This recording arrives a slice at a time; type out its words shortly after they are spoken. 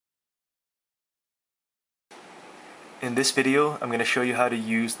In this video, I'm going to show you how to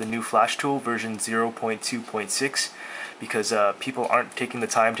use the new Flash tool version 0.2.6 because people aren't taking the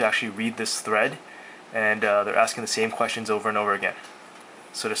time to actually read this thread, and they're asking the same questions over and over again.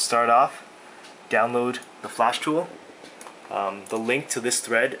 So to start off, download the Flash tool. The link to this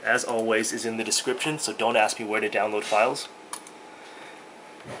thread, as always, is in the description, so don't ask me where to download files.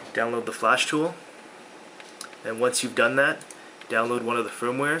 Download the Flash tool, and once you've done that, download one of the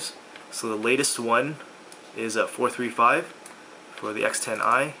firmwares. So the latest one is 4.3.5 for the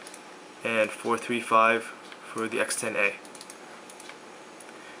X10i and 4.3.5 for the X10a.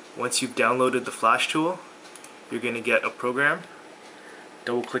 Once you've downloaded the Flash tool, you're going to get a program.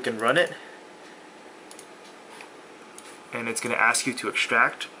 Double click and run it, and it's going to ask you to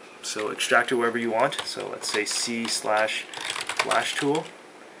extract. So extract it wherever you want. So let's say C/Flash tool.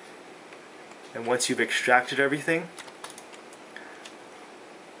 And once you've extracted everything,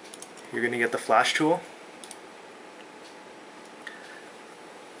 you're going to get the Flash tool.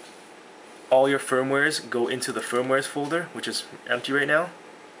 All your firmwares go into the firmwares folder, which is empty right now.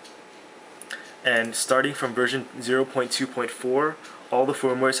 And starting from version 0.2.4, all the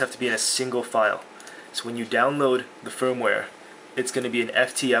firmwares have to be in a single file. So when you download the firmware, it's going to be an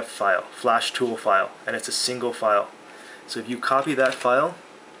FTF file, Flash tool file, and it's a single file. So if you copy that file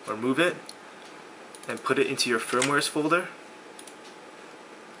or move it and put it into your firmwares folder,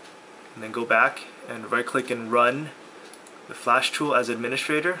 and then go back and right click and run the Flash tool as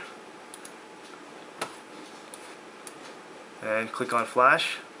administrator, and click on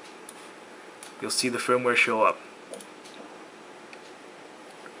Flash, you'll see the firmware show up.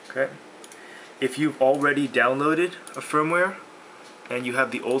 Okay. If you've already downloaded a firmware and you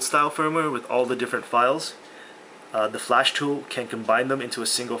have the old style firmware with all the different files, the Flash tool can combine them into a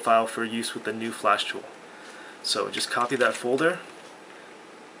single file for use with the new Flash tool. So just copy that folder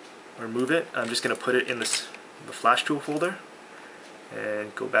or move it. I'm just going to put it in the Flash tool folder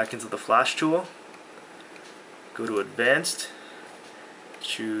and go back into the Flash tool. Go to Advanced,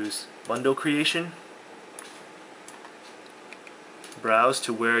 choose Bundle Creation, browse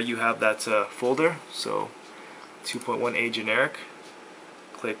to where you have that folder, so 2.1a generic,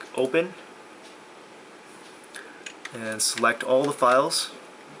 click Open, and select all the files,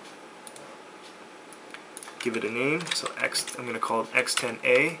 give it a name, so I'm going to call it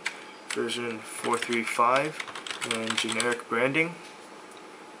X10a, version 4.3.5, and generic branding,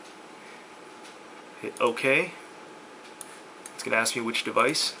 hit OK. It's going to ask me which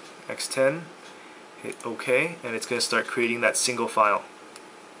device, X10, hit OK, and it's going to start creating that single file.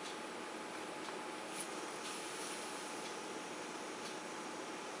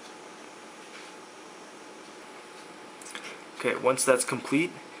 Okay, once that's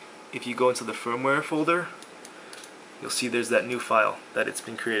complete, if you go into the firmware folder, you'll see there's that new file that it's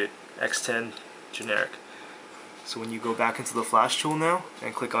been created, X10 generic. So when you go back into the Flash tool now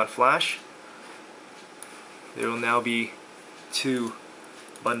and click on Flash, there will now be two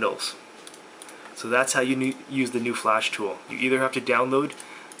bundles. So that's how you use the new Flash tool. You either have to download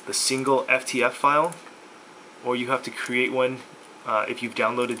the single FTF file, or you have to create one if you've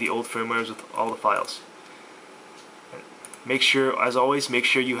downloaded the old firmwares with all the files. Make sure, as always, make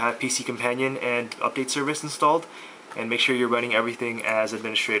sure you have PC Companion and Update Service installed, and make sure you're running everything as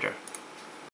administrator.